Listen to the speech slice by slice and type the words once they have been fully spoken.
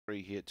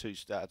23 here 2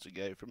 starts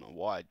ago from a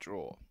wide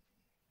draw.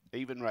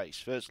 Even race,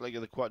 first leg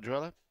of the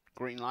quadrilla,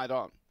 green light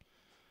on.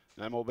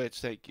 No more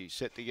bets, thank you.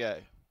 Set to go.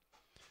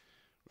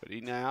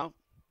 Ready now.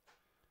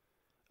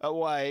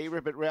 Away,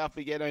 Ribbit Ralph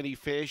began only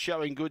fair,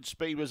 showing good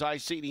speed was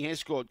Iceni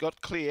Escort. Got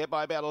clear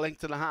by about a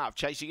length and a half.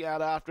 Chasing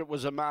out after it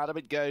was Armada,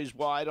 but goes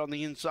wide. On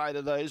the inside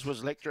of those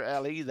was Lectra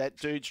Alley. That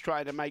dude's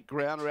trying to make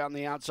ground around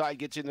the outside,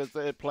 gets into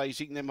third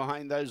placing. Then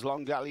behind those,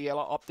 Long Gully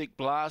Yellow, Optic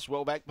Blast.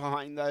 Well back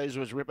behind those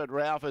was Ribbit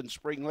Ralph and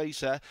Spring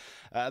Lisa.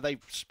 They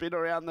spin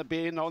around the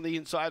bend. On the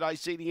inside,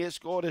 Iceni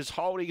Escort is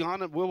holding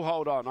on and will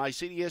hold on.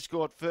 Iceni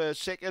Escort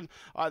first, second,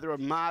 either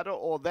Armada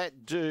or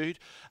that dude.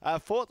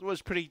 Fourth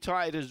was pretty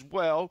tight as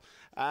well.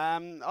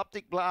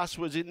 Optic Blast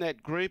was in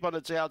that group. On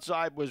its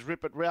outside was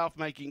Rippet Ralph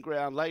making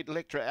ground late.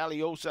 Electra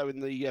Alley also in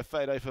the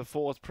photo for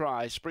fourth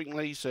prize. Spring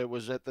Lisa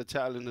was at the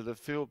tail end of the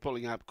field,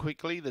 pulling up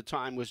quickly. The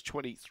time was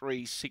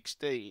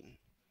 23:16.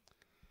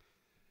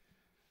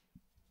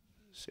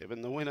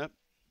 7 the winner.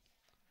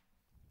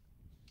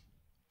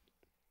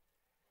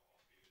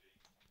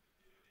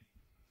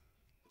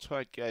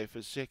 Tight go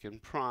for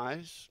second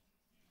prize.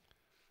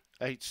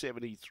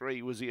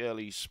 8.73 was the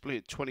early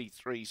split.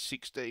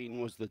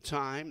 23.16 was the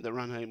time. The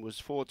run home was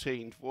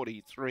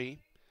 14.43.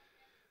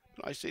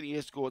 Iceni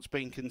Escort's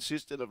been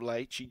consistent of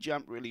late. She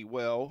jumped really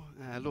well.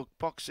 Look,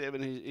 box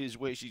 7 is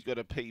where she's got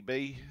a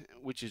PB,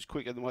 which is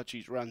quicker than what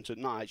she's run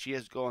tonight. She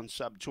has gone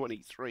sub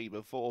 23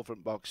 before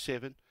from box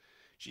 7.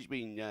 She's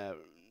been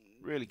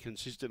really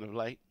consistent of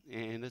late,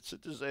 and it's a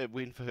deserved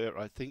win for her,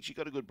 I think. She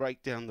got a good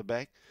break down the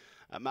back.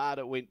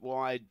 Armada went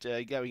wide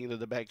going into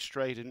the back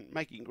straight, and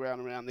making ground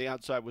around the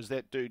outside was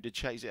that dude to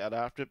chase out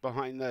after it.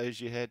 Behind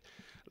those you had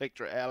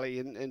Electra Alley,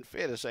 and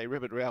fair to say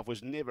Ribbit Ralph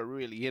was never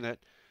really in it,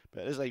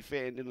 but as they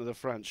fanned into the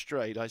front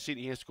straight,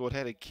 Iceni Escort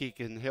had a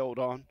kick and held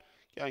on.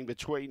 Going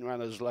between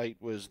runners late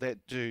was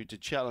that dude to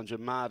challenge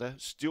Armada.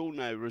 Still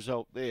no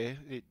result there.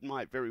 It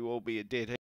might very well be a dead heat.